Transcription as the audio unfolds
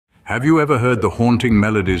Have you ever heard the haunting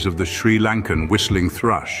melodies of the Sri Lankan whistling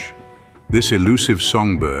thrush? This elusive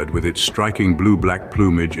songbird with its striking blue-black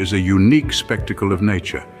plumage is a unique spectacle of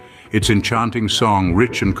nature. Its enchanting song,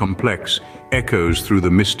 rich and complex, echoes through the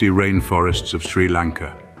misty rainforests of Sri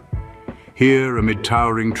Lanka. Here, amid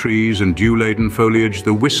towering trees and dew-laden foliage,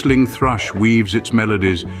 the whistling thrush weaves its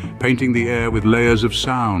melodies, painting the air with layers of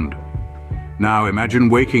sound. Now imagine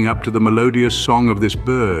waking up to the melodious song of this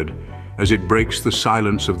bird as it breaks the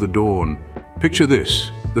silence of the dawn. Picture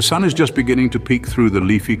this: the sun is just beginning to peek through the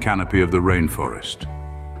leafy canopy of the rainforest.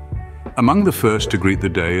 Among the first to greet the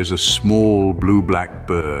day is a small blue-black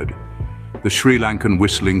bird, the Sri Lankan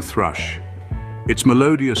whistling thrush. Its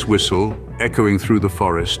melodious whistle, echoing through the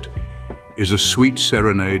forest, is a sweet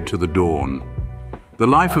serenade to the dawn. The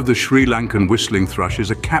life of the Sri Lankan whistling thrush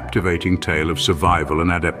is a captivating tale of survival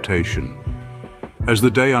and adaptation. As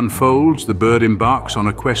the day unfolds, the bird embarks on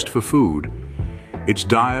a quest for food. Its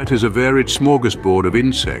diet is a varied smorgasbord of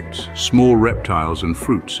insects, small reptiles and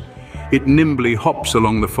fruits. It nimbly hops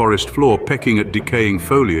along the forest floor, pecking at decaying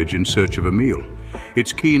foliage in search of a meal.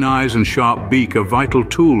 Its keen eyes and sharp beak are vital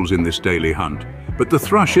tools in this daily hunt. But the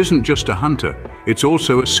thrush isn't just a hunter, it's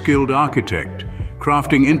also a skilled architect,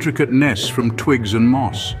 crafting intricate nests from twigs and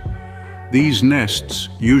moss. These nests,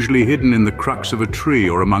 usually hidden in the crux of a tree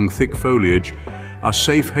or among thick foliage, are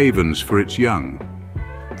safe havens for its young.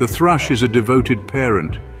 The thrush is a devoted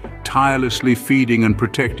parent, tirelessly feeding and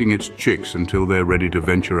protecting its chicks until they're ready to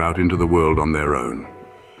venture out into the world on their own.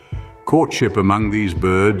 Courtship among these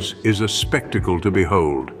birds is a spectacle to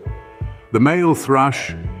behold. The male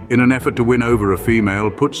thrush, in an effort to win over a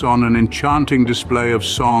female, puts on an enchanting display of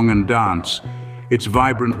song and dance. Its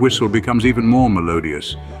vibrant whistle becomes even more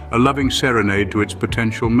melodious, a loving serenade to its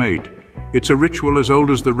potential mate. It's a ritual as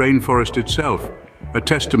old as the rainforest itself, a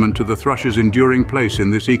testament to the thrush's enduring place in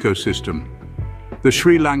this ecosystem. The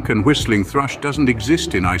Sri Lankan whistling thrush doesn't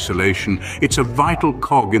exist in isolation. It's a vital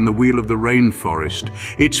cog in the wheel of the rainforest.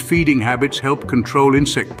 Its feeding habits help control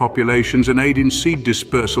insect populations and aid in seed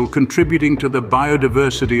dispersal, contributing to the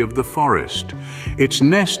biodiversity of the forest. Its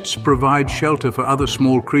nests provide shelter for other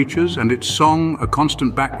small creatures, and its song, a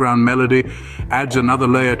constant background melody, adds another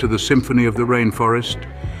layer to the symphony of the rainforest.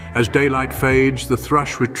 As daylight fades, the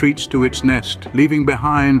thrush retreats to its nest, leaving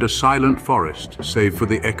behind a silent forest, save for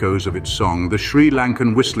the echoes of its song. The Sri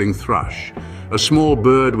Lankan whistling thrush, a small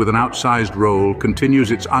bird with an outsized role,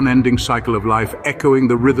 continues its unending cycle of life, echoing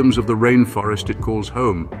the rhythms of the rainforest it calls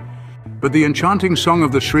home. But the enchanting song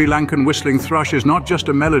of the Sri Lankan whistling thrush is not just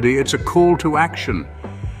a melody, it's a call to action.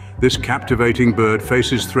 This captivating bird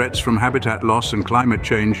faces threats from habitat loss and climate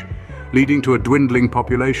change, leading to a dwindling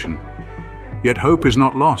population. Yet hope is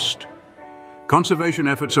not lost. Conservation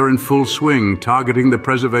efforts are in full swing, targeting the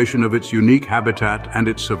preservation of its unique habitat and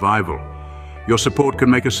its survival. Your support can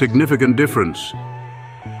make a significant difference.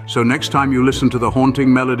 So next time you listen to the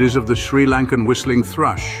haunting melodies of the Sri Lankan whistling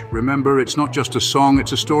thrush, remember, it's not just a song,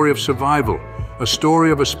 it's a story of survival, a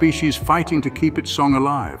story of a species fighting to keep its song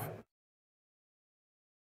alive.